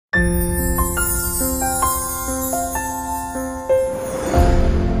దేవుడు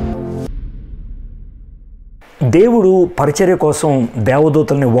పరిచర్య కోసం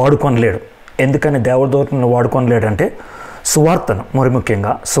దేవదూతల్ని వాడుకొనలేడు. ఎందుకని దేవదూతలను వాడుకొనలేడంటే సువార్తను, మరి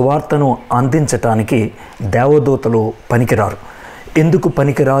ముఖ్యంగా సువార్తను అందించటానికి దేవదూతలు పనికిరారు. ఎందుకు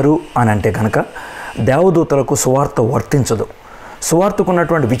పనికిరారు అని అంటే కనుక దేవదూతలకు సువార్త వర్తించదు. సువార్తకు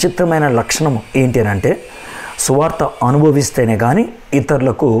ఉన్నటువంటి విచిత్రమైన లక్షణం ఏంటి అని అంటే సువార్త అనుభవిస్తేనే కానీ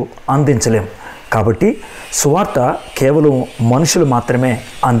ఇతరులకు అందించలేం. కాబట్టి సువార్త కేవలం మనుషులు మాత్రమే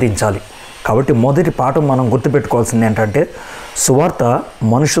అందించాలి. కాబట్టి మొదటి పాఠం మనం గుర్తుపెట్టుకోవాల్సింది ఏంటంటే సువార్త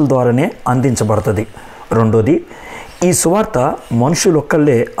మనుషుల ద్వారానే అందించబడుతుంది. రెండోది, ఈ సువార్త మనుషులు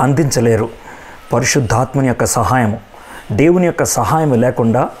ఒక్కళ్ళే అందించలేరు. పరిశుద్ధాత్మని యొక్క సహాయము, దేవుని యొక్క సహాయం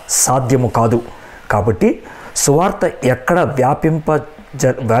లేకుండా సాధ్యము కాదు. కాబట్టి సువార్త ఎక్కడ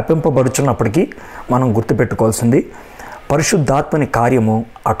వ్యాపింపబడుచున్నప్పటికీ మనం గుర్తుపెట్టుకోవాల్సింది పరిశుద్ధాత్మని కార్యము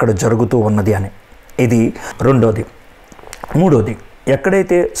అక్కడ జరుగుతూ ఉన్నది అని. ఇది రెండోది. మూడోది,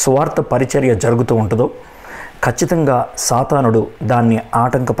 ఎక్కడైతే సువార్త పరిచర్య జరుగుతూ ఉంటుందో ఖచ్చితంగా సాతానుడు దాన్ని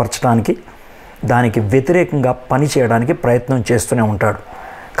ఆటంకపరచడానికి, దానికి వ్యతిరేకంగా పని చేయడానికి ప్రయత్నం చేస్తూనే ఉంటాడు.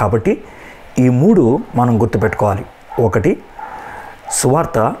 కాబట్టి ఈ మూడు మనం గుర్తుపెట్టుకోవాలి. ఒకటి,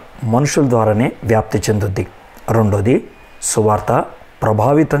 సువార్త మనుషుల ద్వారానే వ్యాప్తి చెందుద్ది. రెండోది, సువార్త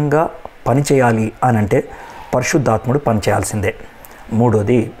ప్రభావితంగా పనిచేయాలి అని అంటే పరిశుద్ధాత్ముడు పనిచేయాల్సిందే.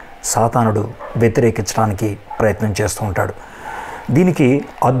 మూడోది, సాతానుడు వ్యతిరేకించడానికి ప్రయత్నం చేస్తూ ఉంటాడు. దీనికి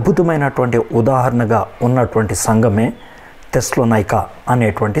అద్భుతమైనటువంటి ఉదాహరణగా ఉన్నటువంటి సంఘమే థెస్సలోనిక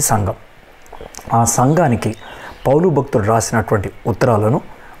అనేటువంటి సంఘం. ఆ సంఘానికి పౌలు భక్తుడు రాసినటువంటి ఉత్తరాలను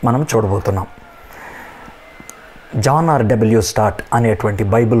మనం చూడబోతున్నాం. జాన్ R స్టార్ట్ అనేటువంటి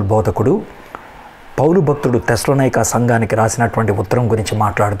బైబిల్ బోధకుడు పౌలు భక్తుడు థెస్సలోనిక సంఘానికి రాసినటువంటి ఉత్తరం గురించి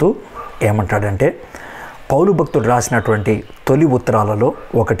మాట్లాడుతూ ఏమంటాడంటే, పౌలు భక్తుడు రాసినటువంటి తొలి ఉత్తరాలలో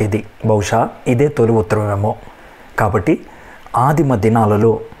ఒకటిది, బహుశా ఇదే తొలి ఉత్తరమేమో. కాబట్టి ఆదిమ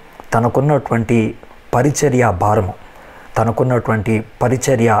దినాలలో తనకున్నటువంటి పరిచర్య భారము, తనకున్నటువంటి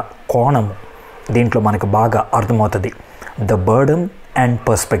పరిచర్య కోణము దీంట్లో మనకు బాగా అర్థమవుతుంది. ద బర్డన్ అండ్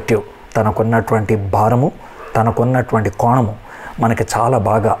పర్స్పెక్టివ్, తనకున్నటువంటి భారము, తనకున్నటువంటి కోణము మనకి చాలా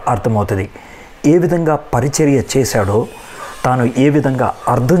బాగా అర్థమవుతుంది. ఏ విధంగా పరిచర్య చేశాడో, తాను ఏ విధంగా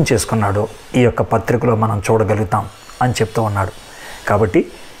అర్థం చేసుకున్నాడో ఈ యొక్క పత్రికలో మనం చూడగలుగుతాం అని చెప్తూ ఉన్నాడు. కాబట్టి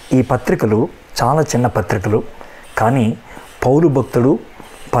ఈ పత్రికలు చాలా చిన్న పత్రికలు, కానీ పౌలు భక్తుడు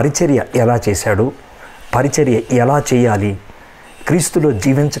పరిచర్య ఎలా చేశాడు, పరిచర్య ఎలా చేయాలి, క్రీస్తులో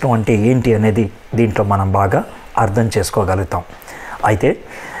జీవించడం అంటే ఏంటి అనేది దీంట్లో మనం బాగా అర్థం చేసుకోగలుగుతాం. అయితే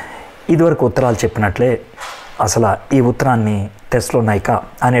ఇదివరకు ఉత్తరాలు చెప్పినట్లే అసలు ఈ ఉత్తరాన్ని థెస్సలోనిక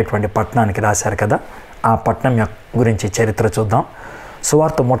అనేటువంటి పట్టణానికి రాశారు కదా, ఆ పట్టణం గురించి చరిత్ర చూద్దాం.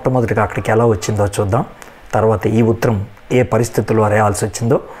 సువార్త మొట్టమొదటిగా అక్కడికి ఎలా వచ్చిందో చూద్దాం. తర్వాత ఈ ఉత్తరం ఏ పరిస్థితుల్లో రాయాల్సి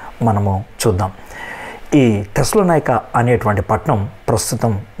వచ్చిందో మనము చూద్దాం. ఈ థెస్సలోనిక అనేటువంటి పట్టణం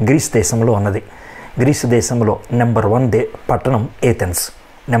ప్రస్తుతం గ్రీస్ దేశంలో ఉన్నది. గ్రీసు దేశంలో నెంబర్ 1 పట్టణం ఏథెన్స్,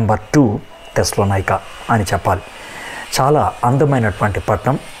 నెంబర్ 2 థెస్సలోనిక అని చెప్పాలి. చాలా అందమైనటువంటి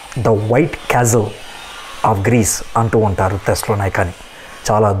పట్టణం, the white castle of grace అంటూ ఉంటారు థెస్సలోనికని.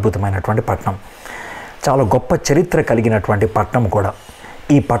 చాలా అద్భుతమైనటువంటి పట్టణం, చాలా గొప్ప చరిత్ర కలిగినటువంటి పట్టణం కూడా.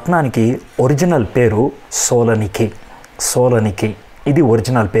 ఈ పట్టణానికి ఒరిజినల్ పేరు సోలనికి, ఇది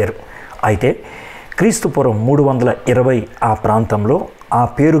ఒరిజినల్ పేరు. అయితే క్రీస్తుపూర్వం 320 ఆ ప్రాంతంలో ఆ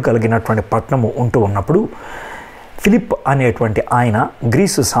పేరు కలిగినటువంటి పట్టణము ఉంటూ ఉన్నప్పుడు ఫిలిప్ అనేటువంటి ఆయన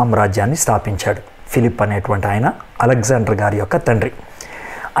గ్రీసు సామ్రాజ్యాన్ని స్థాపించాడు. ఫిలిప్ అనేటువంటి ఆయన అలెగ్జాండర్ గారి యొక్క తండ్రి.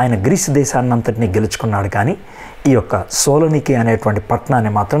 ఆయన గ్రీసు దేశాన్నంతటినీ గెలుచుకున్నాడు, కానీ ఈ యొక్క సోలనికి అనేటువంటి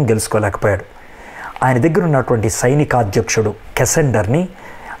పట్టణాన్ని మాత్రం గెలుచుకోలేకపోయాడు. ఆయన దగ్గర ఉన్నటువంటి సైనికాధ్యక్షుడు కెసెండర్ని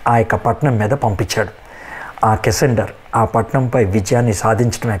ఆ యొక్క పట్టణం మీద పంపించాడు. ఆ కెసెండర్ ఆ పట్టణంపై విజయాన్ని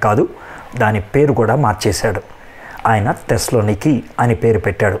సాధించడమే కాదు, దాని పేరు కూడా మార్చేశాడు. ఆయన థెస్సలోనికి అని పేరు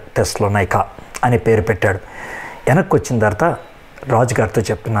పెట్టాడు, థెస్సలోనిక అని పేరు పెట్టాడు. వెనక్కి వచ్చిన తర్వాత రాజుగారితో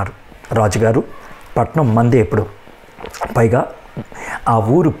చెప్తున్నారు, రాజుగారు పట్టణం మందే ఇప్పుడు, పైగా ఆ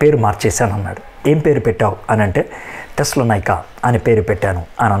ఊరు పేరు మార్చేశాను అన్నాడు. ఏం పేరు పెట్టావు అని అంటే థెస్సలోనిక అని పేరు పెట్టాను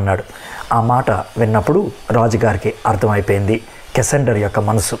అని అన్నాడు. ఆ మాట విన్నప్పుడు రాజుగారికి అర్థమైపోయింది కెసెండర్ యొక్క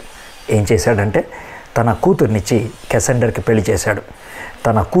మనసు. ఏం చేశాడంటే తన కూతుర్నిచ్చి కెసెండర్కి పెళ్లి చేశాడు.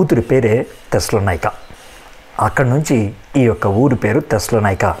 తన కూతురి పేరే థెస్సలోనిక. అక్కడి నుంచి ఈ యొక్క ఊరి పేరు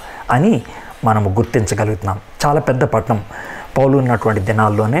థెస్సలోనిక అని మనము గుర్తించగలుగుతున్నాం. చాలా పెద్ద పట్టణం. పౌలు ఉన్నటువంటి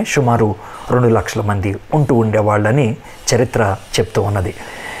దినాల్లోనే సుమారు 2 లక్షల మంది ఉంటూ ఉండేవాళ్ళని చరిత్ర చెప్తూ ఉన్నది.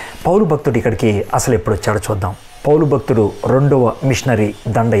 పౌలు భక్తుడు ఇక్కడికి అసలు ఎప్పుడు వచ్చాడో చూద్దాం. పౌలు భక్తుడు రెండవ మిషనరీ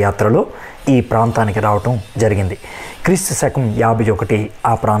దండయాత్రలో ఈ ప్రాంతానికి రావటం జరిగింది. క్రీస్తు శకం 51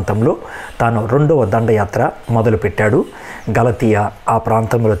 ఆ ప్రాంతంలో తాను రెండవ దండయాత్ర మొదలుపెట్టాడు. గలతీయ ఆ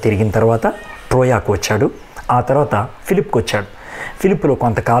ప్రాంతంలో తిరిగిన తర్వాత ట్రోయాకు వచ్చాడు. ఆ తర్వాత ఫిలిప్కి వచ్చాడు. ఫిలిప్లో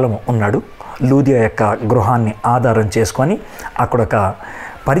కొంతకాలం ఉన్నాడు. లూదియా యొక్క గృహాన్ని ఆధారం చేసుకొని అక్కడొక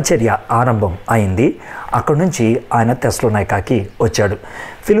పరిచర్య ఆరంభం అయింది. అక్కడి నుంచి ఆయన తెస్సలోనికకి వచ్చాడు.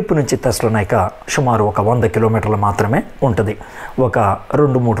 ఫిలిప్ నుంచి తెస్సలోనిక సుమారు ఒక 100 కిలోమీటర్లు మాత్రమే ఉంటుంది. ఒక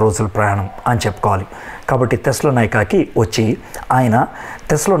 2-3 రోజుల ప్రయాణం అని చెప్పుకోవాలి. కాబట్టి తెస్సలోనికకి వచ్చి ఆయన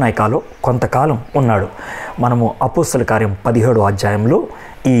తెస్సలోనికలో కొంతకాలం ఉన్నాడు. మనము అపోస్తల కార్యం 17వ అధ్యాయంలో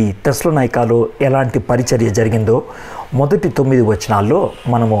ఈ తెస్సలోనికలో ఎలాంటి పరిచర్య జరిగిందో మొదటి 9 వచనాల్లో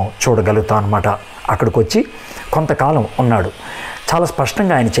మనము చూడగలుగుతాం అన్నమాట. అక్కడికి వచ్చి కొంతకాలం ఉన్నాడు. చాలా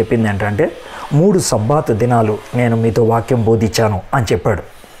స్పష్టంగా ఆయన చెప్పింది ఏంటంటే 3 సబ్బాతు దినాలు నేను మీతో వాక్యం బోధించాను అని చెప్పాడు.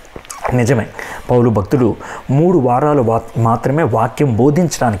 నిజమే, పౌలు భక్తుడు 3 వారాలు మాత్రమే వాక్యం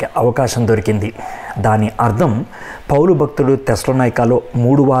బోధించడానికి అవకాశం దొరికింది. దాని అర్థం పౌలు భక్తుడు తెస్సలోనికలో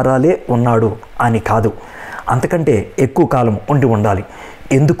 3 వారాలే ఉన్నాడు అని కాదు, అంతకంటే ఎక్కువ కాలం ఉండి ఉండాలి.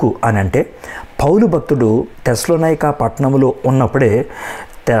 ఎందుకు అని అంటే పౌలు భక్తుడు తెస్సలోనిక పట్టణంలో ఉన్నప్పుడే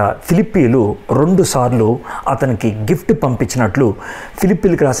ఫిలిప్పీలు 2 సార్లు అతనికి గిఫ్ట్ పంపించినట్లు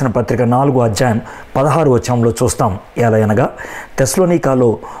ఫిలిప్పీలకు రాసిన పత్రిక 4వ అధ్యాయం 16వ వచనంలో చూస్తాం. ఎలా అనగా తెస్సలోనికలో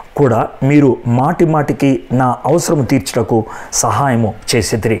కూడా మీరు మాటి మాటికి నా అవసరం తీర్చుటకు సహాయము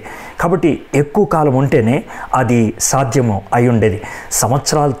చేసిద్రి. కాబట్టి ఎక్కువ కాలం ఉంటేనే అది సాధ్యము అయి ఉండేది.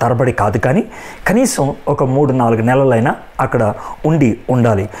 సంవత్సరాల తరబడి కాదు, కానీ కనీసం ఒక 3-4 నెలలైనా అక్కడ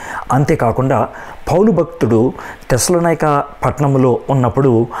ఉండాలి. అంతేకాకుండా పౌలు భక్తుడు తెస్సలోనిక పట్టణంలో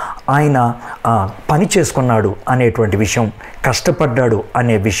ఉన్నప్పుడు ఆయన పని చేసుకున్నాడు అనేటువంటి విషయం, కష్టపడ్డాడు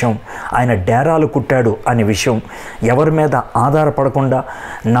అనే విషయం, ఆయన డేరాలు కుట్టాడు అనే విషయం, ఎవరి మీద ఆధారపడకుండా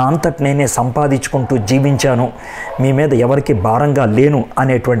నా అంతటి నేనే సంపాదించుకుంటూ జీవించాను, మీ మీద ఎవరికి భారంగా లేను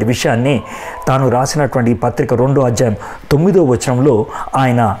అనేటువంటి విషయాన్ని తాను రాసినటువంటి ఈ పత్రిక 2వ అధ్యాయం 9వ వచనంలో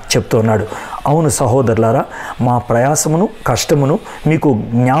ఆయన చెప్తున్నాడు. అవును సహోదరులారా, మా ప్రయాసమును కష్టమును మీకు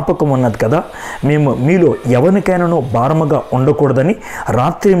జ్ఞాపకం ఉన్నది కదా. మేము మీలో ఎవరికైనాను భారముగా ఉండకూడదని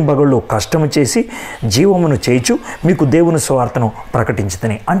రాత్రింబగళ్ళు కష్టము చేసి జీవమును చేయించు మీకు దేవుని సువార్తను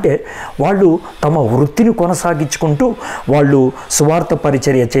ప్రకటించుదని. అంటే వాళ్ళు తమ వృత్తిని కొనసాగించుకుంటూ వాళ్ళు సువార్త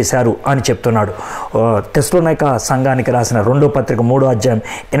పరిచర్య చేశారు అని చెప్తున్నాడు. తెస్సలోనిక సంఘానికి రాసిన 2వ పత్రిక 3వ అధ్యాయం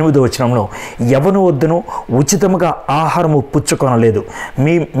 8వ వచనంలో ఎవని వద్దను ఉచితముగా ఆహారము పుచ్చుకొనలేదు,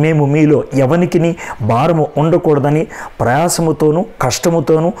 మేము మీలో ఎవనికిని భారము ఉండకూడదని ప్రయాసముతోనూ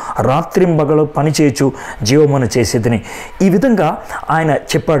కష్టముతోనూ రాత్రింబగలు పనిచేయచ్చు జీవమును చేసేదని. ఈ విధంగా ఆయన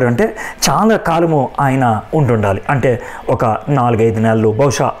చెప్పాడు. అంటే చాలా కాలము ఆయన ఉండాలి. అంటే ఒక 4-5 నెలలు,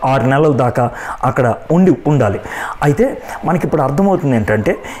 బహుశా 6 నెలల దాకా అక్కడ ఉండాలి. అయితే మనకిప్పుడు అర్థమవుతుంది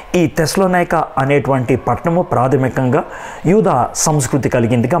ఏంటంటే ఈ తెస్సలోనిక అనేటువంటి పట్టణము ప్రాథమికంగా యూదా సంస్కృతి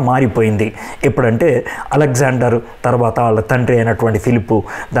కలిగిందిగా మారిపోయింది. ఎప్పుడంటే అలెగ్జాండర్ తర్వాత వాళ్ళ తండ్రి అయినటువంటి ఫిలిప్పు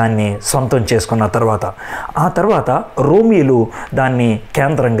దాన్ని సొంతం చేసుకున్న తర్వాత, ఆ తర్వాత రోమీలు దాన్ని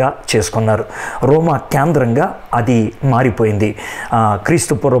కేంద్రంగా చేసుకున్నారు. రోమా కేంద్రంగా అది మారిపోయింది.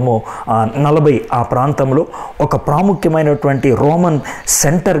 క్రీస్తు పూర్వము 40 ఆ ప్రాంతంలో ఒక ప్రాముఖ్యమైనటువంటి రోమన్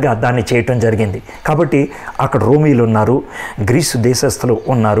సెంటర్గా దాన్ని చేయటం జరిగింది. కాబట్టి అక్కడ రోమీలు ఉన్నారు, గ్రీసు దేశస్థులు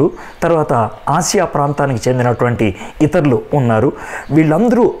ఉన్నారు, తర్వాత ఆసియా ప్రాంతానికి చెందినటువంటి ఇతరులు ఉన్నారు.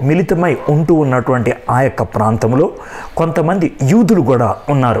 వీళ్ళందరూ మిళితమై ఉంటూ ఉన్నటువంటి ఆ యొక్క ప్రాంతంలో కొంతమంది యూదులు కూడా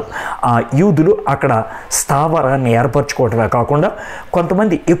ఉన్నారు. ఆ యూదులు అక్కడ స్థావరాన్ని ఏర్పరచుకోవటమే కాకుండా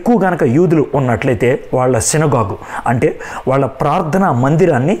కొంతమంది ఎక్కువ గనక యూదులు ఉన్నట్లయితే వాళ్ళ సినగాగు అంటే వాళ్ళ ప్రార్థనా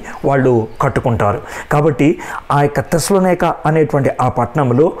మందిరాన్ని వాళ్ళు కట్టుకుంటారు. కాబట్టి ఆ యొక్క తెస్సలోనిక అనేటువంటి ఆ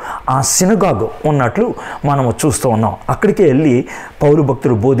పట్టణంలో ఆ సినగాగు ఉన్నట్లు మనము చూస్తూ ఉన్నాం. అక్కడికే వెళ్ళి పౌలు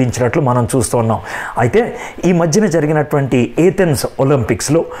భక్తులు బోధించినట్లు మనం చూస్తూ ఉన్నాం. అయితే ఈ మధ్యన జరిగినటువంటి ఏథెన్స్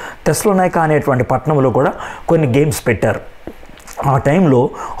ఒలింపిక్స్లో తెస్సలోనిక అనేటువంటి పట్టణంలో కూడా కొన్ని గేమ్స్ పెట్టారు. ఆ టైంలో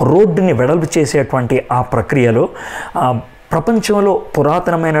రోడ్డుని వెడల్పు చేసేటువంటి ఆ ప్రక్రియలో ప్రపంచంలో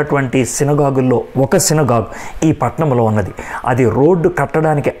పురాతనమైనటువంటి సినగాగుల్లో ఒక సినగాగ్ ఈ పట్టణంలో ఉన్నది. అది రోడ్డు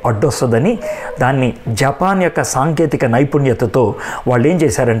కట్టడానికి అడ్డొస్తుందని దాన్ని జపాన్ యొక్క సాంకేతిక నైపుణ్యతతో వాళ్ళు ఏం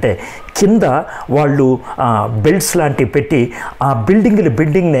చేశారంటే కింద వాళ్ళు బెల్ట్స్ లాంటివి పెట్టి ఆ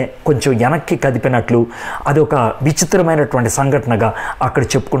బిల్డింగ్నే కొంచెం వెనక్కి కదిపినట్లు అది ఒక విచిత్రమైనటువంటి సంఘటనగా అక్కడ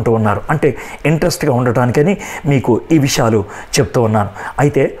చెప్పుకుంటూ ఉన్నారు. అంటే ఇంట్రెస్ట్గా ఉండటానికని మీకు ఈ విషయాలు చెప్తూ ఉన్నాను.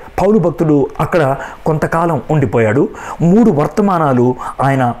 అయితే పౌలు భక్తుడు అక్కడ కొంతకాలం ఉండిపోయాడు. 3 వర్తమానాలు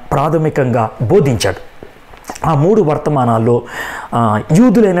ఆయన ప్రాథమికంగా బోధించాడు. ఆ 3 వర్తమానాల్లో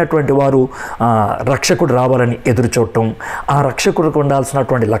యూదులైనటువంటి వారు రక్షకుడు రావాలని ఎదురు చూడటం, ఆ రక్షకుడికి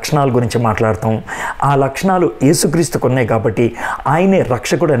ఉండాల్సినటువంటి లక్షణాల గురించి మాట్లాడటం, ఆ లక్షణాలు యేసుక్రీస్తుకు ఉన్నాయి కాబట్టి ఆయనే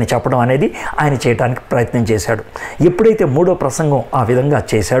రక్షకుడు అని చెప్పడం అనేది ఆయన చేయడానికి ప్రయత్నం చేశాడు. ఎప్పుడైతే 3వ ప్రసంగం ఆ విధంగా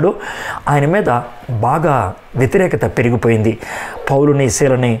చేశాడో ఆయన మీద బాగా వ్యతిరేకత పెరిగిపోయింది. పౌలుని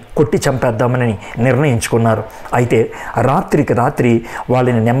శీలని కొట్టి చంపేద్దామని నిర్ణయించుకున్నారు. అయితే రాత్రికి రాత్రి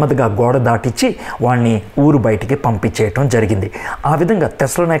వాళ్ళని నెమ్మదిగా గోడ దాటిచ్చి వాళ్ళని ఊరు బయటికి పంపించేయటం జరిగింది. ఆ విధంగా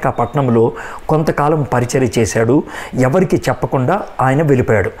తెస్సలోనిక పట్టణంలో కొంతకాలం పరిచర్య చేశాడు. ఎవరికి చెప్పకుండా ఆయన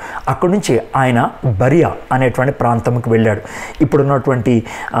వెళ్ళిపోయాడు. అక్కడి నుంచి ఆయన బరియా అనేటువంటి ప్రాంతంకి వెళ్ళాడు. ఇప్పుడున్నటువంటి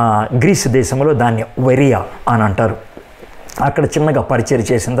గ్రీస్ దేశంలో దాన్ని వెరియా అని అంటారు. అక్కడ చిన్నగా పరిచయం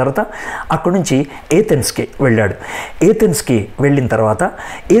చేసిన తర్వాత అక్కడి నుంచి ఏథెన్స్కి వెళ్ళాడు. ఏథెన్స్కి వెళ్ళిన తర్వాత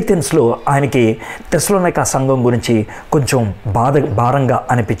ఏథెన్స్లో ఆయనకి తెస్సలోనిక సంఘం గురించి కొంచెం భారంగా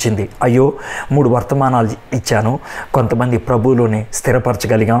అనిపించింది. అయ్యో 3 వర్తమానాలు ఇచ్చాను, కొంతమంది ప్రభువులోనే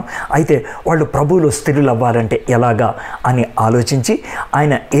స్థిరపరచగలిగాం, అయితే వాళ్ళు ప్రభువులో స్థిరులు అవ్వాలంటే ఎలాగా అని ఆలోచించి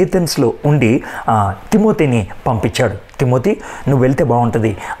ఆయన ఏథెన్స్లో ఉండి తిమోతిని పంపించాడు. తిమోతి నువ్వు వెళ్తే బాగుంటుంది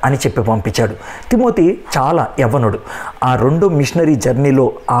అని చెప్పి పంపించాడు. తిమోతి చాలా యవ్వనుడు. ఆ 2వ మిషనరీ జర్నీలో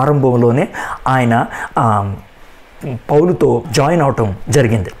ఆరంభంలోనే ఆయన పౌలుతో జాయిన్ అవటం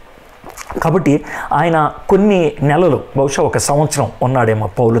జరిగింది. కాబట్టి ఆయన కొన్ని నెలలు, బహుశా 1 సంవత్సరం ఉన్నాడేమో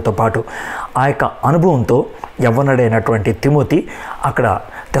పౌలుతో పాటు. ఆ యొక్క అనుభవంతో యవ్వనుడైనటువంటి తిమోతి అక్కడ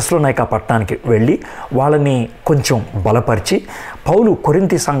తెస్సలోనిక పట్టణానికి వెళ్ళి వాళ్ళని కొంచెం బలపరిచి, పౌలు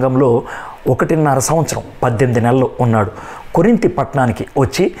కొరింథీ సంఘంలో 1.5 సంవత్సరం 18 నెలలు ఉన్నాడు. కొరింథీ పట్టణానికి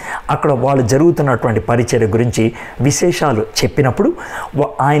వచ్చి అక్కడ వాళ్ళు జరుగుతున్నటువంటి పరిచర్య గురించి విశేషాలు చెప్పినప్పుడు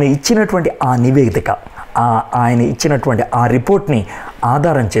ఆయన ఇచ్చినటువంటి ఆ నివేదిక, ఆయన ఇచ్చినటువంటి ఆ రిపోర్ట్ని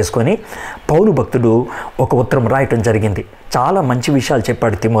ఆధారం చేసుకొని పౌలు భక్తుడు ఒక ఉత్తరం రాయటం జరిగింది. చాలా మంచి విషయాలు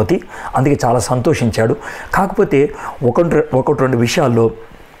చెప్పాడు తిమోతి, అందుకే చాలా సంతోషించాడు. కాకపోతే 1-2 విషయాల్లో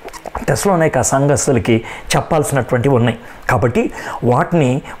తెస్సలోనిక సంఘస్థులకి చెప్పాల్సినటువంటివి ఉన్నాయి. కాబట్టి వాటిని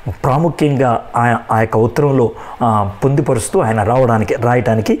ప్రాముఖ్యంగా ఆ యొక్క ఉత్తరంలో పొందుపరుస్తూ ఆయన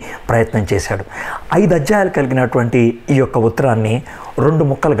రాయటానికి ప్రయత్నం చేశాడు. 5 అధ్యాయాలు కలిగినటువంటి ఈ యొక్క ఉత్తరాన్ని 2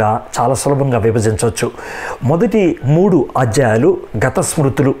 ముక్కలుగా చాలా సులభంగా విభజించవచ్చు. మొదటి 3 అధ్యాయాలు గత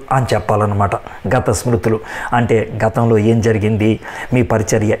స్మృతులు అని చెప్పాలన్నమాట. గత స్మృతులు అంటే గతంలో ఏం జరిగింది, మీ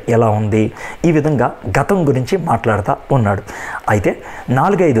పరిచర్య ఎలా ఉంది, ఈ విధంగా గతం గురించి మాట్లాడుతూ ఉన్నాడు. అయితే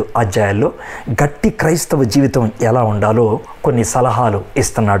 4-5 అధ్యాయాల్లో గట్టి క్రైస్తవ జీవితం ఎలా ఉండాలో కొన్ని సలహాలు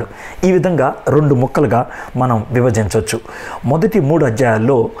ఇస్తున్నాడు. ఈ విధంగా 2 ముక్కలుగా మనం విభజించవచ్చు. మొదటి 3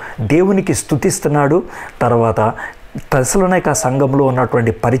 అధ్యాయాల్లో దేవునికి స్తుతిస్తున్నాడు, తర్వాత తెస్సలోనిక సంఘంలో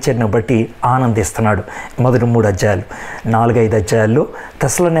ఉన్నటువంటి పరిచర్యను బట్టి ఆనందిస్తున్నాడు. మొదటి 3 అధ్యాయాలు. 4-5 అధ్యాయాల్లో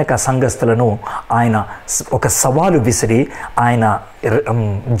తెస్సలోనిక సంఘస్థులను ఆయన ఒక సవాలు విసిరి ఆయన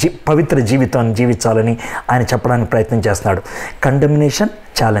పవిత్ర జీవితాన్ని జీవించాలని ఆయన చెప్పడానికి ప్రయత్నం చేస్తున్నాడు. Condemnation,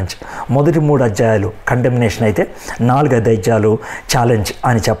 challenge. మొదటి 3 అధ్యాయాలు కండెమినేషన్ అయితే 4-5 అధ్యాయాలు ఛాలెంజ్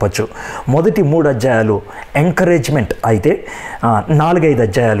అని చెప్పచ్చు. మొదటి 3 అధ్యాయాలు ఎంకరేజ్మెంట్ అయితే 4-5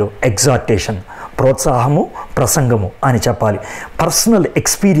 అధ్యాయాలు ఎగ్జార్టేషన్, ప్రోత్సాహము, ప్రసంగము అని చెప్పాలి. పర్సనల్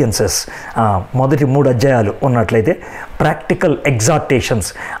ఎక్స్పీరియన్సెస్ మొదటి 3 అధ్యాయాలు ఉన్నట్లయితే ప్రాక్టికల్ ఎగ్జార్టేషన్స్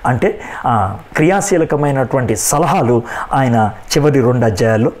అంటే క్రియాశీలకమైనటువంటి సలహాలు ఆయన చివరి 2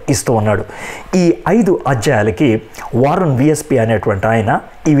 అధ్యాయాల్లో ఇస్తూ ఉన్నాడు. ఈ 5 అధ్యాయాలకి వారన్ విఎస్పి అనేటువంటి ఆయన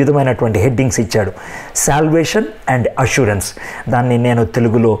ఈ విధమైనటువంటి హెడ్డింగ్స్ ఇచ్చాడు. సాల్వేషన్ అండ్ అష్యూరెన్స్, దాన్ని నేను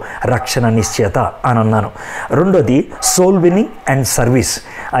తెలుగులో రక్షణ నిశ్చయత అని అన్నాను. రెండోది సోల్ విన్నింగ్ అండ్ సర్వీస్,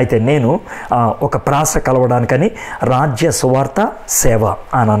 అయితే నేను ఒక ప్రాస కలవడానికని రాజ్య సువార్త సేవ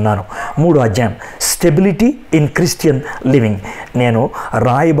అని అన్నాను. 3వ అధ్యాయం స్టెబిలిటీ ఇన్ క్రిస్టియన్ లివింగ్, నేను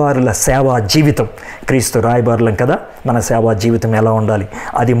రాయబారుల సేవా జీవితం, క్రీస్తు రాయబారులం కదా, మన సేవా జీవితం ఎలా ఉండాలి,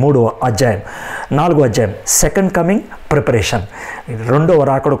 అది 3వ అధ్యాయం. 4వ అధ్యాయం సెకండ్ కమింగ్ ప్రిపరేషన్, 2వ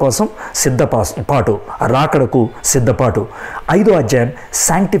రాకడ కోసం సిద్ధపాటు, రాకడకు సిద్ధపాటు. 5వ అధ్యాయం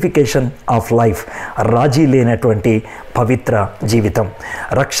శాంక్టిఫికేషన్ ఆఫ్ లైఫ్, రాజీ లేనటువంటి పవిత్ర జీవితం.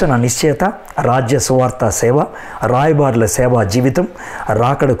 రక్షణ నిశ్చయత, రాజ్య సువార్త సేవ, రాయబారుల సేవా జీవితం,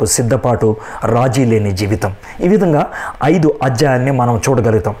 రాకడకు సిద్ధపాటు, రాజీ లేని జీవితం. ఈ విధంగా 5 అధ్యాయాన్ని మనం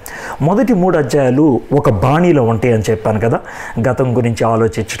చూడగలుగుతాం. మొదటి 3 అధ్యాయాలు ఒక బాణీలో ఉంటాయి అని చెప్పాను కదా, గతం గురించి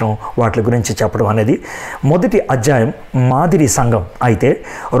ఆలోచించడం, వాటి గురించి చెప్పడం అనేది. మొదటి అధ్యాయం మాదిరి సంఘం అయితే,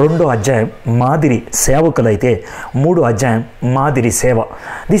 2వ అధ్యాయం మాదిరి సేవకులైతే, 3వ అధ్యాయం మాదిరి సేవ.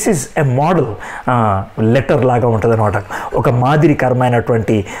 This is a model letter లాగా ఉంటుంది అనమాట. చెప్తున్నాడు. ఒక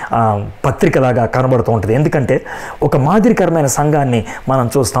మాదిరికరమైనటువంటి పత్రికలాగా కనబడుతూ ఉంటుంది. ఎందుకంటే ఒక మాదిరికరమైన సంఘాన్ని మనం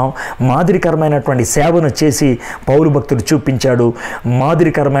చూస్తాం. మాదిరికరమైనటువంటి సేవను చేసి పౌలు భక్తుడు చూపించాడు.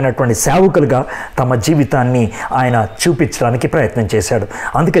 మాదిరికరమైనటువంటి సేవకులుగా తమ జీవితాన్ని ఆయన చూపించడానికి ప్రయత్నం చేశాడు.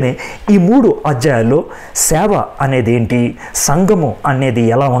 అందుకని ఈ 3 అధ్యాయాల్లో సేవ అనేది ఏంటి, సంఘము అనేది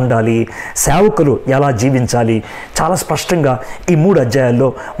ఎలా ఉండాలి, సేవకులు ఎలా జీవించాలి, చాలా స్పష్టంగా ఈ 3 అధ్యాయాల్లో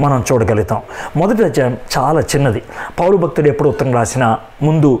మనం చూడగలుగుతాం. మొదటి అధ్యాయం చాలా చిన్నది. పౌలు భక్తుడు ఎప్పుడు ఉత్తరం రాసినా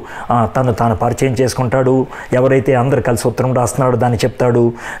ముందు తను తాను పరిచయం చేసుకుంటాడు. ఎవరైతే అందరు కలిసి ఉత్తరం రాస్తున్నాడో దాన్ని చెప్తాడు.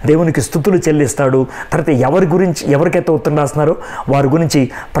 దేవునికి స్తుతులు చెల్లిస్తాడు. తర్వాత ఎవరికైతే ఉత్తరం రాస్తున్నారో వారి గురించి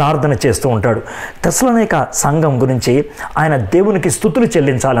ప్రార్థన చేస్తూ ఉంటాడు. తెస్సలోనిక సంఘం గురించి ఆయన దేవునికి స్తుతులు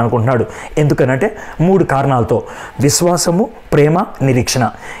చెల్లించాలనుకుంటున్నాడు. ఎందుకనంటే 3 కారణాలతో: విశ్వాసము, ప్రేమ, నిరీక్షణ.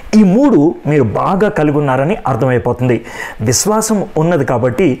 ఈ 3 మీరు బాగా కలిగి ఉన్నారని అర్థమైపోతుంది. విశ్వాసం ఉన్నది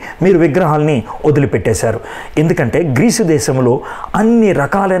కాబట్టి మీరు విగ్రహాలని వదిలిపెట్టేశారు. ఎందుకంటే గ్రీసు దేశంలో అన్ని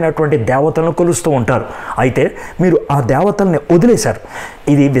రకాలైనటువంటి దేవతలను కొలుస్తూ ఉంటారు. అయితే మీరు ఆ దేవతల్ని వదిలేశారు.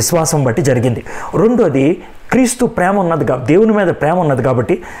 ఇది విశ్వాసం బట్టి జరిగింది. రెండోది, క్రీస్తు ప్రేమ ఉన్నది, దేవుని మీద ప్రేమ ఉన్నది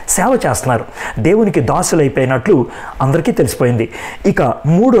కాబట్టి సేవ చేస్తున్నారు. దేవునికి దాసులైపోయినట్లు అందరికీ తెలిసిపోయింది. ఇక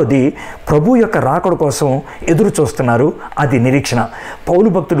మూడోది, ప్రభు యొక్క రాకడ కోసం ఎదురు చూస్తున్నారు. అది నిరీక్షణ. పౌలు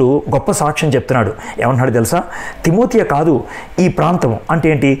భక్తుడు గొప్ప సాక్ష్యం చెప్తున్నాడు. ఏమన్నాడు తెలుసా? తిమోతియ కాదు, ఈ ప్రాంతం అంటే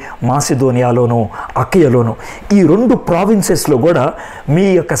ఏంటి, మాసిదోనియాలోను అక్కయలోను, ఈ 2 ప్రావిన్సెస్లో కూడా మీ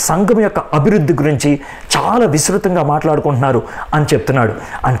యొక్క సంఘం యొక్క అభివృద్ధి గురించి చాలా విస్తృతంగా మాట్లాడుకుంటున్నారు అని చెప్తున్నాడు.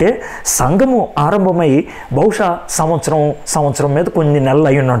 అంటే సంఘము ఆరంభమై బహుశా సంవత్సరం మీద కొన్ని నెలలు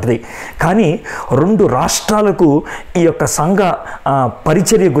అయి ఉంటుంది. కానీ 2 రాష్ట్రాలకు ఈ యొక్క సంఘ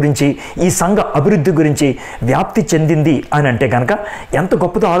పరిచర్య గురించి, ఈ సంఘ అభివృద్ధి గురించి వ్యాప్తి చెందింది అని అంటే కనుక ఎంత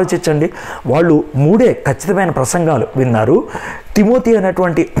గొప్పదో ఆలోచించండి. వాళ్ళు 3 ఖచ్చితమైన ప్రసంగాలు విన్నారు. తిమోతి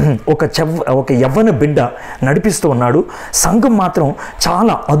అనేటువంటి ఒక యవ్వన బిడ్డ నడిపిస్తూ ఉన్నాడు. సంఘం మాత్రం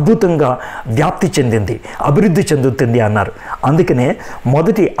చాలా అద్భుతంగా వ్యాప్తి చెందింది, అభివృద్ధి చెందుతుంది అన్నారు. అందుకనే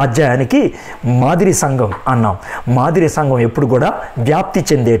మొదటి అధ్యాయానికి మాదిరి సంఘం అన్నాం. మాదిరి సంఘం ఎప్పుడు కూడా వ్యాప్తి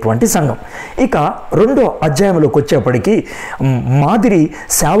చెందేటువంటి సంఘం. ఇక 2వ అధ్యాయంలోకి వచ్చేప్పటికీ మాదిరి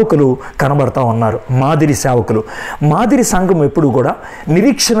సేవకులు కనబడతా ఉన్నారు. మాదిరి సేవకులు, మాదిరి సంఘం ఎప్పుడు కూడా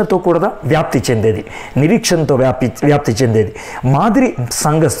నిరీక్షణతో కూడా వ్యాప్తి చెందేది, నిరీక్షణతో వ్యాప్తి చెందేది. మాదిరి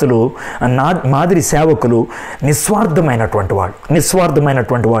సంఘస్థులు, మాదిరి సేవకులు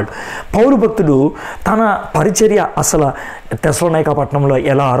నిస్వార్థమైనటువంటి వాళ్ళు. పౌలు భక్తుడు తన పరిచర్య అసలు తెస్సలోనిక పట్టణంలో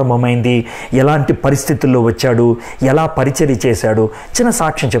ఎలా ఆరంభమైంది, ఎలాంటి పరిస్థితుల్లో వచ్చాడు, ఎలా పరిచర్య చేశాడు, చిన్న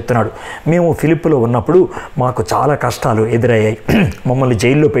సాక్ష్యం చెప్తున్నాడు. మేము ఫిలిప్పులో ఉన్నప్పుడు మాకు చాలా కష్టాలు ఎదురయ్యాయి. మమ్మల్ని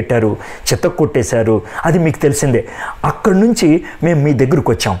జైల్లో పెట్టారు, చితక్కొట్టేశారు, అది మీకు తెలిసిందే. అక్కడి నుంచి మేము మీ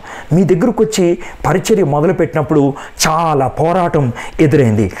దగ్గరకు వచ్చాం. మీ దగ్గరకు వచ్చి పరిచర్య మొదలుపెట్టినప్పుడు చాలా పోరాటం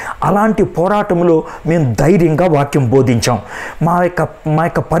ఎదురైంది. అలాంటి పోరాటంలో మేము ధైర్యంగా వాక్యం బోధించాం. మా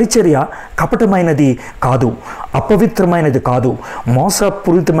యొక్క పరిచర్య కపటమైనది కాదు, అపవిత్రమైనది కాదు,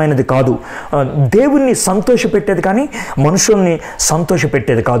 మోసపూరితమైనది కాదు, దేవుణ్ణి సంతోషపెట్టేది కానీ మనుషుల్ని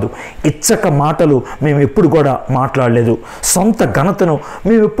సంతోషపెట్టేది కాదు. ఇచ్చక మాటలు మేము ఎప్పుడు కూడా మాట్లాడలేదు. సొంత ఘనతను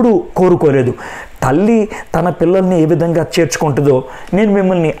మేము ఎప్పుడూ కోరుకోలేదు. తల్లి తన పిల్లల్ని ఏ విధంగా చేర్చుకుంటుందో నేను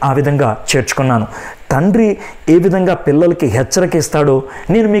మిమ్మల్ని ఆ విధంగా చేర్చుకున్నాను. తండ్రి ఏ విధంగా పిల్లలకి హెచ్చరిక ఇస్తాడో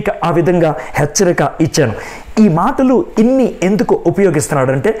నేను మీకు ఆ విధంగా హెచ్చరిక ఇచ్చాను. ఈ మాటలు ఇన్ని ఎందుకు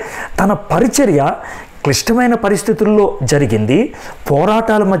ఉపయోగిస్తున్నాడంటే తన పరిచర్య క్లిష్టమైన పరిస్థితుల్లో జరిగింది,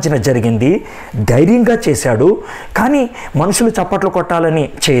 పోరాటాల మధ్యన జరిగింది, ధైర్యంగా చేశాడు. కానీ మనుషులు చప్పట్లు కొట్టాలని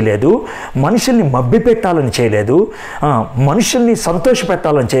చేయలేదు, మనుషుల్ని మభ్యపెట్టాలని చేయలేదు, మనుషుల్ని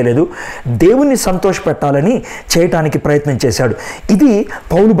సంతోషపెట్టాలని చేయలేదు, దేవుణ్ణి సంతోషపెట్టాలని చేయటానికి ప్రయత్నం చేశాడు. ఇది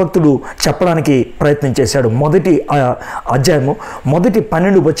పౌలు భక్తుడు చెప్పడానికి ప్రయత్నం చేశాడు. మొదటి అధ్యాయము మొదటి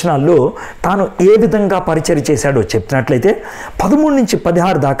 12 వచనాల్లో తాను ఏ విధంగా పరిచర్య చేశాడో చెప్తున్నట్లయితే 13 నుంచి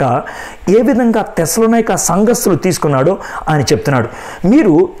 16 దాకా ఏ విధంగా తెస్సలోనిక సంఘస్థులు తీసుకున్నాడో ఆయన చెప్తున్నాడు.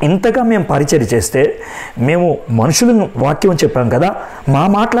 మీరు ఇంతగా మేము పరిచర్య చేస్తే మేము మనుషులను వాక్యం చెప్పాం కదా, మా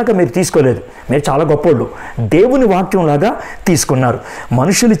మాటలాగా మీరు తీసుకోలేదు, మీరు చాలా గొప్పోళ్ళు, దేవుని వాక్యంలాగా తీసుకున్నారు,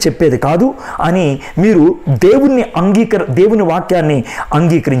 మనుషులు చెప్పేది కాదు అని మీరు దేవుని వాక్యాన్ని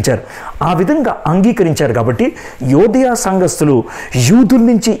అంగీకరించారు. ఆ విధంగా అంగీకరించారు కాబట్టి యోదయ సంఘస్థులు యూదుల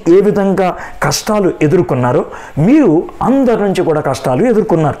నుంచి ఏ విధంగా కష్టాలు ఎదుర్కొన్నారో మీరు అందరి నుంచి కూడా కష్టాలు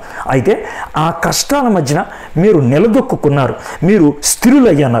ఎదుర్కొన్నారు. అయితే ఆ కష్టాల మధ్యన మీరు నిలదొక్కున్నారు, మీరు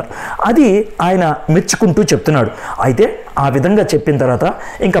స్థిరులయ్యన్నారు. అది ఆయన మెచ్చుకుంటూ చెప్తున్నాడు. అయితే ఆ విధంగా చెప్పిన తర్వాత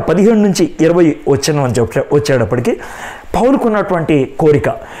ఇంకా 15 నుంచి 20 వచ్చేటప్పటికి పౌలుకున్నటువంటి కోరిక,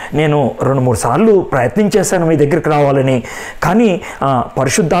 నేను 2-3 సార్లు ప్రయత్నం చేశాను మీ దగ్గరికి రావాలని, కానీ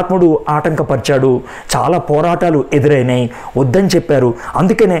పరిశుద్ధాత్ముడు ఆటంకపరిచాడు, చాలా పోరాటాలు ఎదురైనాయి, వద్దని చెప్పారు,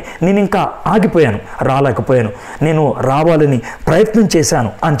 అందుకనే నేను ఇంకా ఆగిపోయాను, రాలేకపోయాను, నేను రావాలని ప్రయత్నం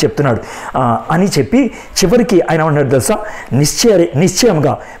చేశాను అని చెప్తున్నాడు. అని చెప్పి చివరికి ఆయన అన్నాడు తెలుసా,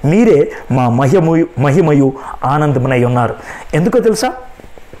 నిశ్చయంగా మీరే మా మహిమయు ఆనందమునై ఉన్నారు. ఎందుకో తెలుసా,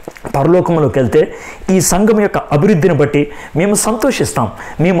 పరలోకంలోకి వెళ్తే ఈ సంఘం యొక్క అభివృద్ధిని బట్టి మేము సంతోషిస్తాం,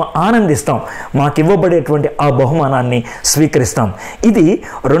 మేము ఆనందిస్తాం, మాకు ఇవ్వబడేటువంటి ఆ బహుమానాన్ని స్వీకరిస్తాం. ఇది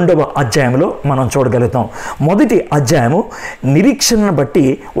 2వ అధ్యాయంలో మనం చూడగలుగుతాం. మొదటి అధ్యాయము నిరీక్షణను బట్టి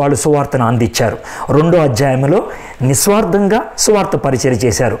వాళ్ళు సువార్తను అందించారు. 2వ అధ్యాయంలో నిస్వార్థంగా సువార్త పరిచర్య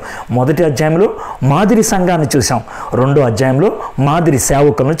చేశారు. మొదటి అధ్యాయంలో మాదిరి సంఘాన్ని చూసాం, 2వ అధ్యాయంలో మాదిరి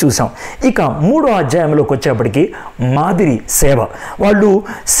సేవకులను చూసాం. ఇక 3వ అధ్యాయంలోకి వచ్చేప్పటికి మాదిరి సేవ. వాళ్ళు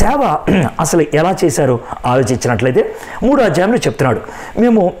సేవ అసలు ఎలా చేశారో ఆలోచించినట్లయితే 3వ అధ్యాయంలో చెప్తున్నాడు,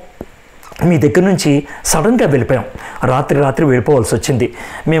 మేము మీ దగ్గర నుంచి సడన్గా వెళ్ళిపోయాం, రాత్రి వెళ్ళిపోవాల్సి వచ్చింది.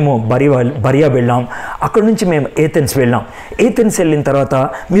 మేము బరియా వెళ్ళాం, అక్కడి నుంచి మేము ఏథెన్స్ వెళ్ళాం. ఏథెన్స్ వెళ్ళిన తర్వాత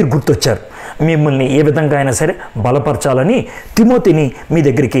మీరు గుర్తొచ్చారు, మిమ్మల్ని ఏ విధంగా అయినా సరే బలపరచాలని తిమోతిని మీ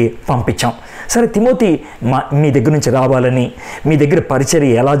దగ్గరికి పంపించాం. సరే, తిమోతి మీ దగ్గర నుంచి రావాలని, మీ దగ్గర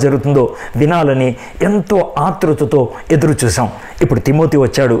పరిచర్య ఎలా జరుగుతుందో వినాలని ఎంతో ఆతృతతో ఎదురు చూసాం. ఇప్పుడు తిమోతి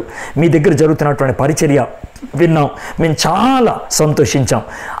వచ్చాడు, మీ దగ్గర జరుగుతున్నటువంటి పరిచర్య విన్నాం, మేము చాలా సంతోషించాం,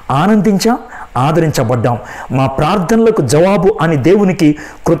 ఆనందించాం, ఆదరించబడ్డాం. మా ప్రార్థనలకు జవాబు అని దేవునికి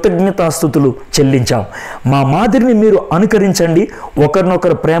కృతజ్ఞతాస్తుతులు చెల్లించాం. మా మాదిరిని మీరు అనుకరించండి,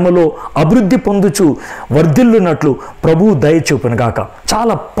 ఒకరినొకరు ప్రేమలో అభివృద్ధి పొందుచు వర్ధిల్లునట్లు ప్రభువు దయ చూపునుగాక.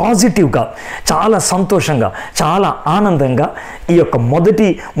 చాలా పాజిటివ్గా, చాలా సంతోషంగా, చాలా ఆనందంగా ఈ యొక్క మొదటి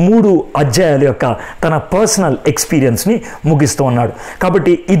 3 అధ్యాయాల యొక్క తన పర్సనల్ ఎక్స్పీరియన్స్ని ముగిస్తూ ఉన్నాడు.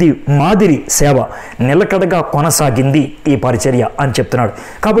 కాబట్టి ఇది మాదిరి సేవ, నిలకడగా కొనసాగింది ఈ పరిచర్య అని చెప్తున్నాడు.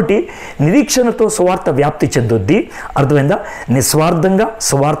 కాబట్టి నిరీక్షణతో సువార్త వ్యాప్తి చెందుద్ది, అర్థమైందా? నిస్వార్థంగా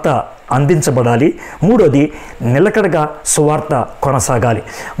సువార్త అందించబడాలి. 3వది నిలకడగా సువార్త కొనసాగాలి.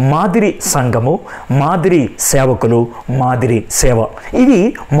 మాదిరి సంఘము, మాదిరి సేవకులు, మాదిరి సేవ. ఇవి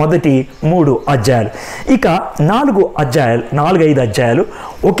మొదటి 3 అధ్యాయాలు. ఇక 4-5 అధ్యాయాలు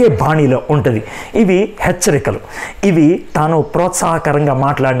ఒకే బాణీలో ఉంటుంది. ఇవి హెచ్చరికలు, ఇవి తాను ప్రోత్సాహకరంగా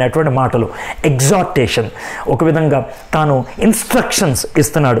మాట్లాడినటువంటి మాటలు, ఎగ్జార్టేషన్. ఒక విధంగా తాను ఇన్స్ట్రక్షన్స్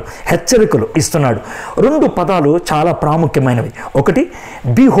ఇస్తున్నాడు, హెచ్చరికలు ఇస్తున్నాడు. 2 పదాలు చాలా ప్రాముఖ్యమైనవి. ఒకటి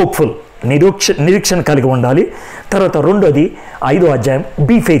బీ హోప్ఫుల్, నిరీక్షణ కలిగి ఉండాలి. తర్వాత 2వది 5వ అధ్యాయం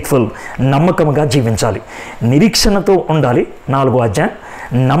బీ ఫెయిత్ఫుల్, నమ్మకంగా జీవించాలి. నిరీక్షణతో ఉండాలి 4వ అధ్యాయం,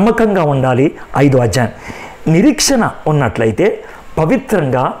 నమ్మకంగా ఉండాలి 5వ అధ్యాయం. నిరీక్షణ ఉన్నట్లయితే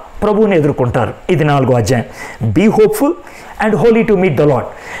పవిత్రంగా ప్రభువుని ఎదుర్కొంటారు, ఇది 4వ అధ్యాయం. Be hopeful and Holi to meet the lord.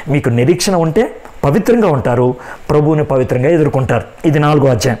 మీకు నిరీక్షణ ఉంటే పవిత్రంగా ఉంటారు, ప్రభువుని పవిత్రంగా ఎదుర్కొంటారు, ఇది 4వ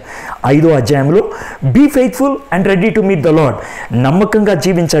అధ్యాయం. 5వ అధ్యాయంలో be faithful and ready to meet the lord. నమ్మకంగా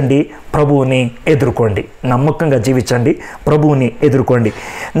జీవించండి, ప్రభువుని ఎదుర్కోండి. నమ్మకంగా జీవించండి, ప్రభువుని ఎదుర్కోండి.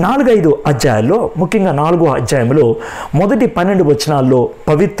 4-5 అధ్యాయాల్లో, ముఖ్యంగా 4వ అధ్యాయంలో మొదటి 12 వచనాల్లో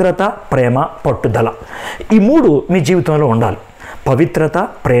పవిత్రత, ప్రేమ, పట్టుదల, ఈ 3 మీ జీవితంలో ఉండాలి. పవిత్రత,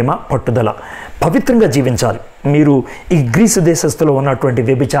 ప్రేమ, పట్టుదల. పవిత్రంగా జీవించాలి. మీరు ఈ గ్రీసు దేశస్తులో ఉన్నటువంటి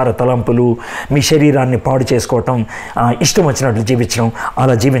వ్యభిచార తలంపులు, మీ శరీరాన్ని పాడు చేసుకోవటం, ఇష్టం వచ్చినట్లు జీవించడం,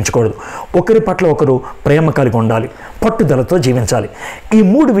 అలా జీవించకూడదు. ఒకరి పట్ల ఒకరు ప్రేమ కలిగి ఉండాలి, పట్టుదలతో జీవించాలి. ఈ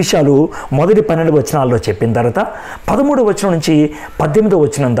 3 విషయాలు మొదటి 12 వచనాల్లో చెప్పిన తర్వాత 13వ వచనం నుంచి 18వ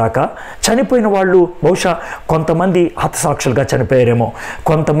వచనం దాకా చనిపోయిన వాళ్ళు బహుశా కొంతమంది హతసాక్షులుగా చనిపోయారేమో,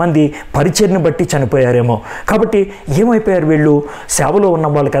 కొంతమంది పరిచర్ని బట్టి చనిపోయారేమో. కాబట్టి ఏమైపోయారు వీళ్ళు? సేవలో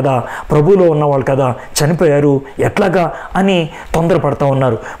ఉన్నవాళ్ళు కదా, ప్రభువులో ఉన్నవాళ్ళు కదా, చనిపోయారు, ఎట్లాగా అని తొందరపడతా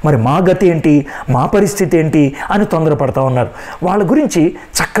ఉన్నారు. మరి మా గతి ఏంటి, మా పరిస్థితి ఏంటి అని తొందరపడతా ఉన్నారు. వాళ్ళ గురించి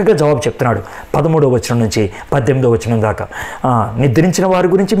చక్కగా జవాబు చెప్తున్నాడు 13వ వచనం నుంచి 18వ వచనం దాకా. నిద్రించిన వారి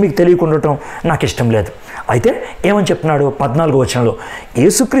గురించి మీకు తెలియకుండటం నాకు ఇష్టం లేదు. అయితే ఏమని చెప్తున్నాడు 14వ వచనంలో,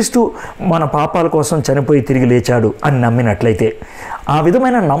 యేసుక్రీస్తు మన పాపాల కోసం చనిపోయి తిరిగి లేచాడు అని నమ్మినట్లయితే, ఆ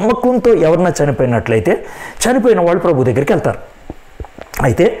విధమైన నమ్మకంతో ఎవరన్నా చనిపోయినట్లయితే చనిపోయిన వాళ్ళు ప్రభు దగ్గరికి వెళ్తారు.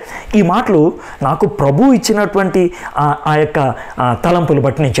 అయితే ఈ మాటలు నాకు ప్రభు ఇచ్చినటువంటి ఆ యొక్క తలంపులు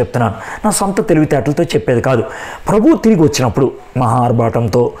బట్టి నేను చెప్తున్నాను, నా సొంత తెలివితేటలతో చెప్పేది కాదు. ప్రభు తిరిగి వచ్చినప్పుడు మహా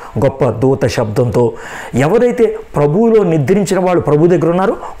ఆర్భాటంతో, గొప్ప దూత శబ్దంతో, ఎవరైతే ప్రభువులో నిద్రించిన వాళ్ళు ప్రభు దగ్గర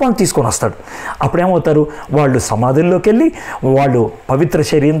ఉన్నారో వాళ్ళు తీసుకొని వస్తాడు. అప్పుడేమవుతారు? వాళ్ళు సమాధుల్లోకి వెళ్ళి వాళ్ళు పవిత్ర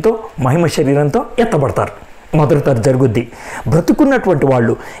శరీరంతో, మహిమ శరీరంతో ఎత్తబడతారు. మొదటి జరుగుద్ది. బ్రతుకున్నటువంటి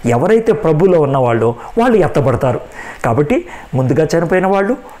వాళ్ళు ఎవరైతే ప్రభులో ఉన్నవాళ్ళో వాళ్ళు ఎత్తబడతారు. కాబట్టి ముందుగా చనిపోయిన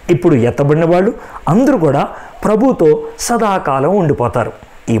వాళ్ళు, ఇప్పుడు ఎత్తబడిన వాళ్ళు అందరూ కూడా ప్రభుతో సదాకాలం ఉండిపోతారు.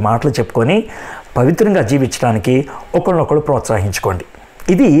 ఈ మాటలు చెప్పుకొని పవిత్రంగా జీవించడానికి ఒకరినొకరు ప్రోత్సహించుకోండి.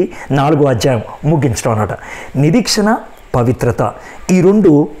 ఇది 4వ అధ్యాయం ముగించడం అన్నమాట. నిరీక్షణ, పవిత్రత ఈ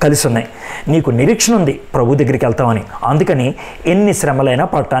రెండు కలిసి ఉన్నాయి. నీకు నిరీక్షణ ఉంది ప్రభు దగ్గరికి వెళ్తామని, అందుకని ఎన్ని శ్రమలైనా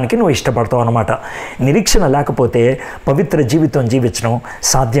పడటానికి నువ్వు ఇష్టపడతావు అన్నమాట. నిరీక్షణ లేకపోతే పవిత్ర జీవితం జీవించడం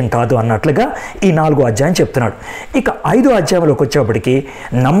సాధ్యం కాదు అన్నట్లుగా ఈ 4వ అధ్యాయం చెప్తున్నాడు. ఇక 5వ అధ్యాయంలోకి వచ్చేప్పటికి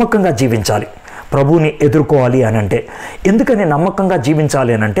నమ్మకంగా జీవించాలి, ప్రభువుని ఎదుర్కోవాలి అని అంటే. ఎందుకని నమ్మకంగా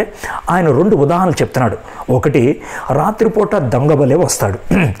జీవించాలి అని అంటే ఆయన 2 ఉదాహరణలు చెప్తున్నాడు. ఒకటి, రాత్రిపూట దొంగబలే వస్తాడు.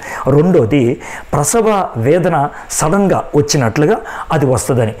 రెండోది, ప్రసవ వేదన సడన్గా వచ్చినట్లుగా అది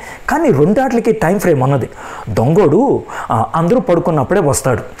వస్తుందని. కానీ రెండాట్లకి టైం ఫ్రేమ్ ఉన్నది. దొంగోడు అందరూ పడుకున్నప్పుడే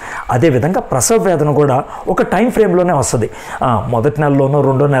వస్తాడు. అదేవిధంగా ప్రసవ వేదన కూడా ఒక టైం ఫ్రేమ్లోనే వస్తుంది. మొదటి నెలలోనో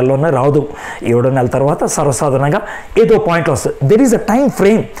 2వ నెలలోనో రాదు, 7వ నెల తర్వాత సర్వసాధారణంగా ఏదో పాయింట్ వస్తుంది. There is a time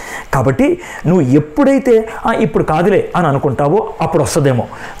frame. కాబట్టి నువ్వు ఎప్పుడైతే ఇప్పుడు కాదులే అని అనుకుంటావో అప్పుడు వస్తుందేమో.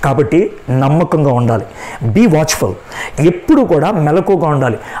 కాబట్టి నమ్మకంగా ఉండాలి. Be watchful. ఎప్పుడు కూడా మెలకుగా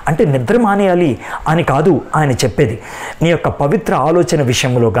ఉండాలి. అంటే నిద్ర మానేయాలి అని కాదు ఆయన చెప్పేది. నీ యొక్క పవిత్ర ఆలోచన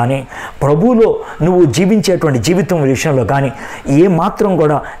విషయంలో కానీ, ప్రభువులో నువ్వు జీవించేటువంటి జీవితం విషయంలో కానీ ఏమాత్రం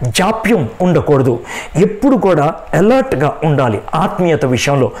కూడా జాప్యం ఉండకూడదు. ఎప్పుడు కూడా అలర్ట్గా ఉండాలి ఆత్మీయత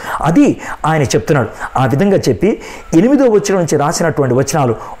విషయంలో. అది ఆయన చెప్తున్నాడు. ఆ విధంగా చెప్పి 8వ వచనం నుంచి రాసినటువంటి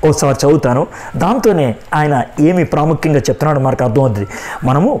వచనాలు ఒకసారి చదువుతాను. దాంతోనే ఆయన ఏమి ప్రాముఖ్యంగా చెప్తున్నాడో మనకు అర్థమవుతుంది.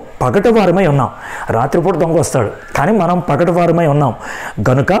 మనము పగటవారమై ఉన్నాం. రాత్రిపూట దొంగ వస్తాడు, కానీ మనం పగటవారమై ఉన్నాం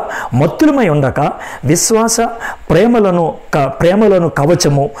గనుక మత్తులమై ఉండక విశ్వాస ప్రేమలను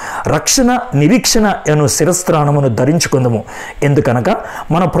కవచము, రక్షణ నిరీక్షణ అను శిరస్త్రాణమును ధరించుకుందము. ఎందుకనగా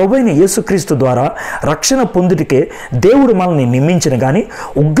మన ప్రభువైన యేసుక్రీస్తు ద్వారా రక్షణ పొందుటికే దేవుడు మనల్ని నియమించిన కానీ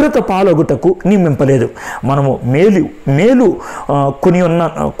ఉగ్రత పాలొగుటకు నియమింపలేదు. మనము మేలు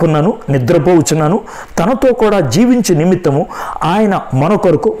కొన్నను నిద్రపోవచ్చున్నాను, తనతో కూడా జీవించే నిమిత్తము ఆయన మన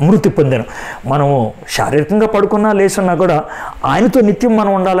కొరకు మృతి పొందాను. మనము శారీరకంగా పడుకున్నా లేచున్నా కూడా ఆయనతో నిత్యం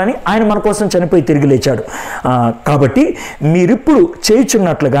మనం ఉండాలని ఆయన మన కోసం చనిపోయి తిరిగి లేచాడు. కాబట్టి మీరిప్పుడు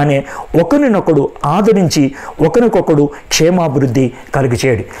చేయుచున్నట్లుగానే ఒకరినొకడు ఆదరించి ఒకరికొకడు క్షేమాభివృద్ధి కలిగి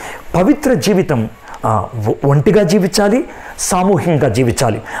చేయండి. పవిత్ర జీవితం ఒంటిగా జీవించాలి, సామూహికంగా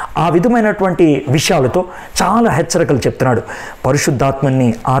జీవించాలి. ఆ విధమైనటువంటి విషయాలతో చాలా హెచ్చరికలు చెప్తున్నాడు. పరిశుద్ధాత్మని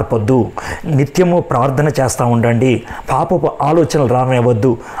ఆర్పొద్దు, నిత్యము ప్రార్థన చేస్తూ ఉండండి, పాపపు ఆలోచనలు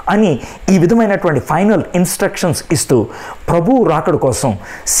రానివ్వద్దు అని ఈ విధమైనటువంటి ఫైనల్ ఇన్స్ట్రక్షన్స్ ఇస్తూ ప్రభు రాకడ కోసం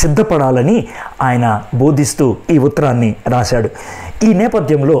సిద్ధపడాలని ఆయన బోధిస్తూ ఈ ఉత్తరాన్ని రాశాడు. ఈ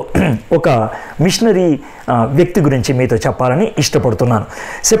నేపథ్యంలో ఒక మిషనరీ వ్యక్తి గురించి మీతో చెప్పాలని ఇష్టపడుతున్నాను.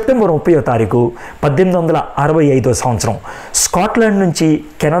 సెప్టెంబర్ 30వ తారీఖు 1865 సంవత్సరం స్కాట్లాండ్ నుంచి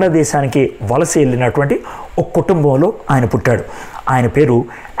కెనడా దేశానికి వలస వెళ్ళినటువంటి ఒక కుటుంబంలో ఆయన పుట్టాడు. ఆయన పేరు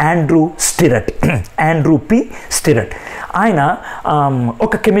ఆండ్రూ పి స్టిరట్. ఆయన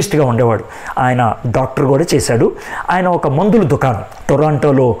ఒక కెమిస్ట్గా ఉండేవాడు. ఆయన డాక్టర్ కూడా చేశాడు. ఆయన ఒక మందుల దుకాణం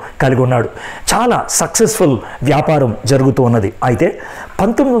టొరాంటోలో కలిగి ఉన్నాడు. చాలా సక్సెస్ఫుల్ వ్యాపారం జరుగుతూ ఉన్నది. అయితే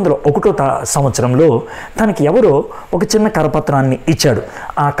 1901 సంవత్సరంలో తనకి ఎవరో ఒక చిన్న కరపత్రాన్ని ఇచ్చాడు.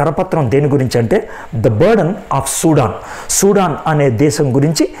 ఆ కరపత్రం దేని గురించి అంటే ద బర్డన్ ఆఫ్ సూడాన్ అనే దేశం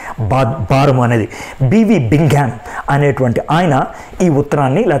గురించి భారం అనేది. బివి బింగ్హామ్ అనేటువంటి ఆయన ఈ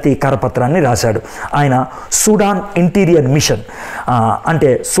ఉత్తరాన్ని లేకపోతే ఈ కరపత్రాన్ని రాశాడు. ఆయన సూడాన్ ఇంటీరియర్ మిషన్ అంటే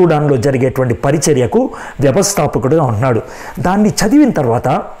సూడాన్లో జరిగేటువంటి పరిచర్యకు వ్యవస్థాపకుడుగా ఉన్నాడు. దాన్ని చదివిన తర్వాత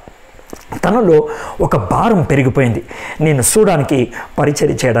తనలో ఒక భారం పెరిగిపోయింది. నేను సూడాన్కి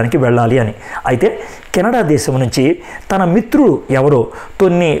పరిచర్య చేయడానికి వెళ్ళాలి అని. అయితే కెనడా దేశం నుంచి తన మిత్రుడు ఎవరో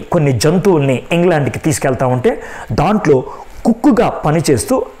కొన్ని జంతువుల్ని ఇంగ్లాండ్కి తీసుకెళ్తా ఉంటే దాంట్లో కుక్కుగా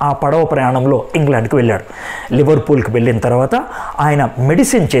పనిచేస్తూ ఆ పడవ ప్రయాణంలో ఇంగ్లాండ్కి వెళ్ళాడు. లివర్పూల్కి వెళ్ళిన తర్వాత ఆయన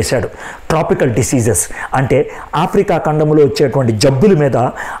మెడిసిన్ చేశాడు. ట్రాపికల్ డిసీజెస్ అంటే ఆఫ్రికా ఖండంలో వచ్చేటువంటి జబ్బుల మీద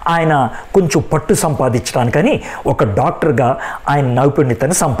ఆయన కొంచెం పట్టు సంపాదించడానికని ఒక డాక్టర్గా ఆయన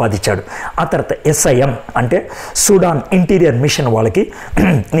నైపుణ్యతను సంపాదించాడు. ఆ తర్వాత SIM అంటే సూడాన్ ఇంటీరియర్ మిషన్ వాళ్ళకి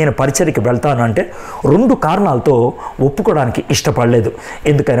నేను పరిచర్యకి వెళ్తాను అంటే 2 కారణాలతో ఒప్పుకోవడానికి ఇష్టపడలేదు.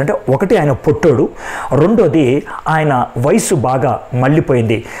 ఎందుకంటే ఒకటి ఆయన పొట్టోడు, రెండోది ఆయన వయసు బాగా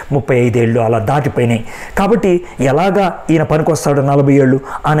మళ్ళీపోయింది, 35 ఏళ్ళు అలా దాటిపోయినాయి. కాబట్టి ఎలాగా ఈయన పనికొస్తాడు 40 ఏళ్ళు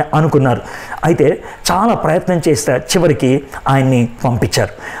అని అనుకున్నారు. అయితే చాలా ప్రయత్నం చేస్తే చివరికి ఆయన్ని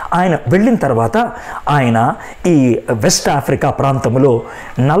పంపించారు. ఆయన వెళ్ళిన తర్వాత ఆయన ఈ వెస్ట్ ఆఫ్రికా ప్రాంతంలో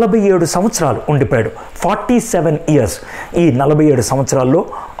 47 సంవత్సరాలు ఉండిపోయాడు. 47 ఇయర్స్. ఈ 47 సంవత్సరాల్లో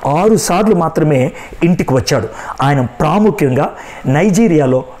 6 సార్లు మాత్రమే ఇంటికి వచ్చాడు. ఆయన ప్రాముఖ్యంగా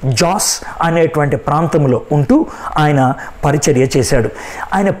నైజీరియాలో జాస్ అనేటువంటి ప్రాంతంలో ఉంటూ ఆయన పరిచర్య చేశాడు.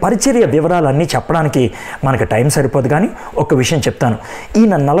 ఆయన పరిచర్య వివరాలన్నీ చెప్పడానికి మనకు టైం సరిపోదు, కానీ ఒక విషయం చెప్తాను.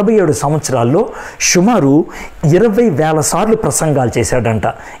 ఈయన 47 సంవత్సరాలు సంవత్సరాల్లో సుమారు 20,000 సార్లు ప్రసంగాలు చేశాడంట.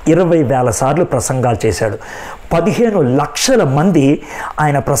 20,000 సార్లు ప్రసంగాలు చేశాడు. 15 లక్షల మంది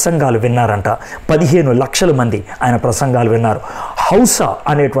ఆయన ప్రసంగాలు విన్నారంట. 15 లక్షల మంది ఆయన ప్రసంగాలు విన్నారు. హౌసా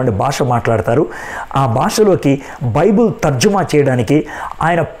అనేటువంటి భాష మాట్లాడతారు. ఆ భాషలోకి బైబుల్ తర్జుమా చేయడానికి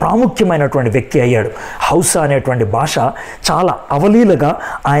ఆయన ప్రాముఖ్యమైనటువంటి వ్యక్తి అయ్యాడు. హౌసా అనేటువంటి భాష చాలా అవలీలగా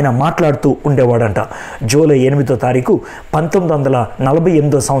ఆయన మాట్లాడుతూ ఉండేవాడంట. జూలై 8వ తారీఖు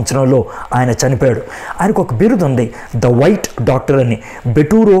 1948 సంవత్సరంలో ఆయన చనిపోయాడు. ఆయనకు ఒక బిరుదు ఉంది, ద వైట్ డాక్టర్ అని.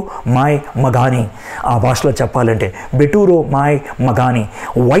 బెటూరో మాయ్ మగాని, ఆ భాషలో చెప్పాలంటే బెటూరో మాయ్ మగాని,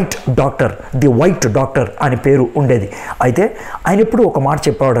 white doctor, the white doctor అని పేరు ఉండేది. అయితే ఆయన ఎప్పుడు ఒక మాట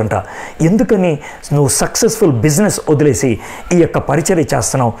చెప్పాడంట, ఎందుకని నువ్వు సక్సెస్ఫుల్ బిజినెస్ వదిలేసి ఈ యొక్క పరిచర్య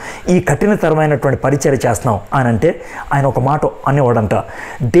చేస్తున్నావు, ఈ కఠినతరమైనటువంటి పరిచర్య చేస్తున్నావు అని అంటే ఆయన ఒక మాట అనేవాడంట,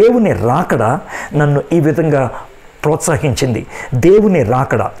 దేవుని రాకడ నన్ను ఈ విధంగా ప్రోత్సహించింది. దేవుని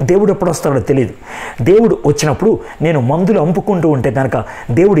రాకడ, దేవుడు ఎప్పుడు వస్తాడో తెలియదు. దేవుడు వచ్చినప్పుడు నేను మందులు అంపుకుంటూ ఉంటే కనుక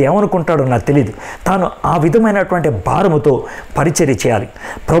దేవుడు ఏమనుకుంటాడో నాకు తెలియదు. తాను ఆ విధమైనటువంటి భారముతో పరిచర్య చేయాలి,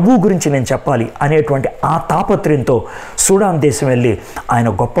 ప్రభువు గురించి నేను చెప్పాలి అనేటువంటి ఆ తాపత్రయంతో సూడాన్ దేశం వెళ్ళి ఆయన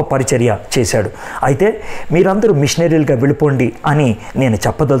గొప్ప పరిచర్య చేశాడు. అయితే మీరందరూ మిషనరీలుగా వెళ్ళిపోండి అని నేను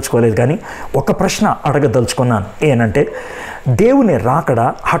చెప్పదలుచుకోలేదు, కానీ ఒక ప్రశ్న అడగదలుచుకున్నాను. ఏంటంటే దేవుని రాకడ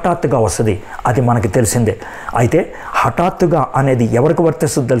హఠాత్తుగా వస్తుంది, అది మనకి తెలిసిందే. అయితే హఠాత్తుగా అనేది ఎవరికి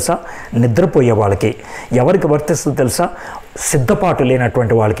వర్తిస్తుందో తెలుసా? నిద్రపోయే వాళ్ళకి. ఎవరికి వర్తిస్తుందో తెలుసా? సిద్ధపాటు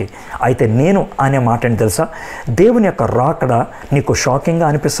లేనటువంటి వాళ్ళకి. అయితే నేను అనే మాట ఏంటి తెలుసా? దేవుని యొక్క రాకడ నీకు షాకింగ్గా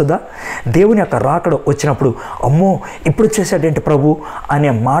అనిపిస్తుందా? దేవుని యొక్క రాకడ వచ్చినప్పుడు అమ్మో ఇప్పుడు చేశాడేంటి ప్రభు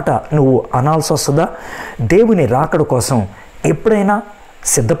అనే మాట నువ్వు అనాల్సి వస్తుందా? దేవుని రాకడ కోసం ఎప్పుడైనా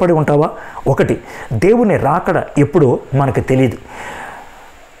సిద్ధపడి ఉంటావా? ఒకటి, దేవుని రాకడ ఎప్పుడో మనకు తెలియదు.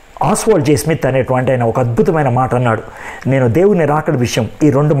 ఆస్వాల్డ్ జే స్మిత్ అనేటువంటి ఆయన ఒక అద్భుతమైన మాట అన్నాడు. నేను దేవుని రాకడ విషయం ఈ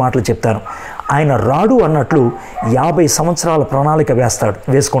 2 మాటలు చెప్తాను. ఆయన రాడు అన్నట్లు 50 సంవత్సరాల ప్రణాళిక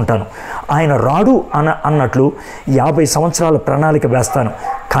వేసుకుంటాను. ఆయన రాడు అన్నట్లు 50 సంవత్సరాల ప్రణాళిక వేస్తాను,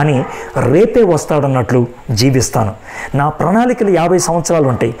 కానీ రేపే వస్తాడన్నట్లు జీవిస్తాను. నా ప్రణాళికలు 50 సంవత్సరాలు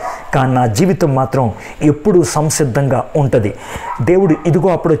ఉంటాయి, కానీ నా జీవితం మాత్రం ఎప్పుడూ సంసిద్ధంగా ఉంటుంది. దేవుడు ఇదిగో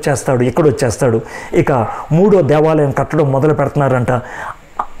అప్పుడు వచ్చేస్తాడు, ఇక్కడ వచ్చేస్తాడు, ఇక 3వ దేవాలయం కట్టడం మొదలు పెడుతున్నారంట.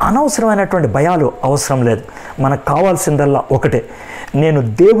 అనవసరమైనటువంటి భయాలు అవసరం లేదు. మనకు కావాల్సిందల్లా ఒకటే, నేను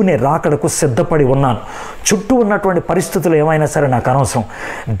దేవుని రాకడకు సిద్ధపడి ఉన్నాను. చుట్టూ ఉన్నటువంటి పరిస్థితులు ఏమైనా సరే నాకు అనవసరం.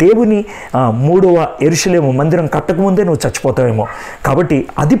 దేవుని 3వ యెరూషలేము మందిరం కట్టకముందే నువ్వు చచ్చిపోతావేమో, కాబట్టి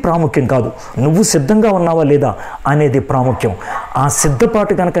అది ప్రాముఖ్యం కాదు. నువ్వు సిద్ధంగా ఉన్నావా లేదా అనేది ప్రాముఖ్యం. ఆ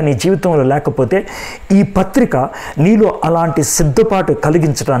సిద్ధపాటు కనుక నీ జీవితంలో లేకపోతే ఈ పత్రిక నీలో అలాంటి సిద్ధపాటు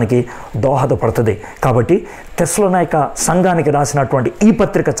కలిగించడానికి దోహదపడుతుంది. కాబట్టి తెస్సలోనిక సంఘానికి రాసినటువంటి ఈ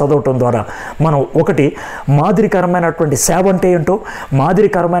పత్రిక చదవటం ద్వారా మనం ఒకటి, మాదిరికరమైనటువంటి సేవ అంటే ఏంటో,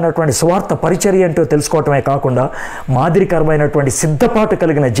 మాదిరికరమైనటువంటి స్వార్థ పరిచర్య ఏంటో తెలుసుకోవటమే కాకుండా మాదిరికరమైనటువంటి సిద్ధపాటు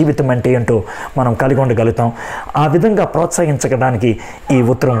కలిగిన జీవితం అంటే ఏంటో మనం కలిగి ఉండగలుగుతాం. ఆ విధంగా ప్రోత్సహించడానికి ఈ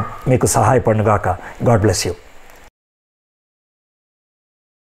ఉత్తరం మీకు సహాయపడునుగాక. God bless you.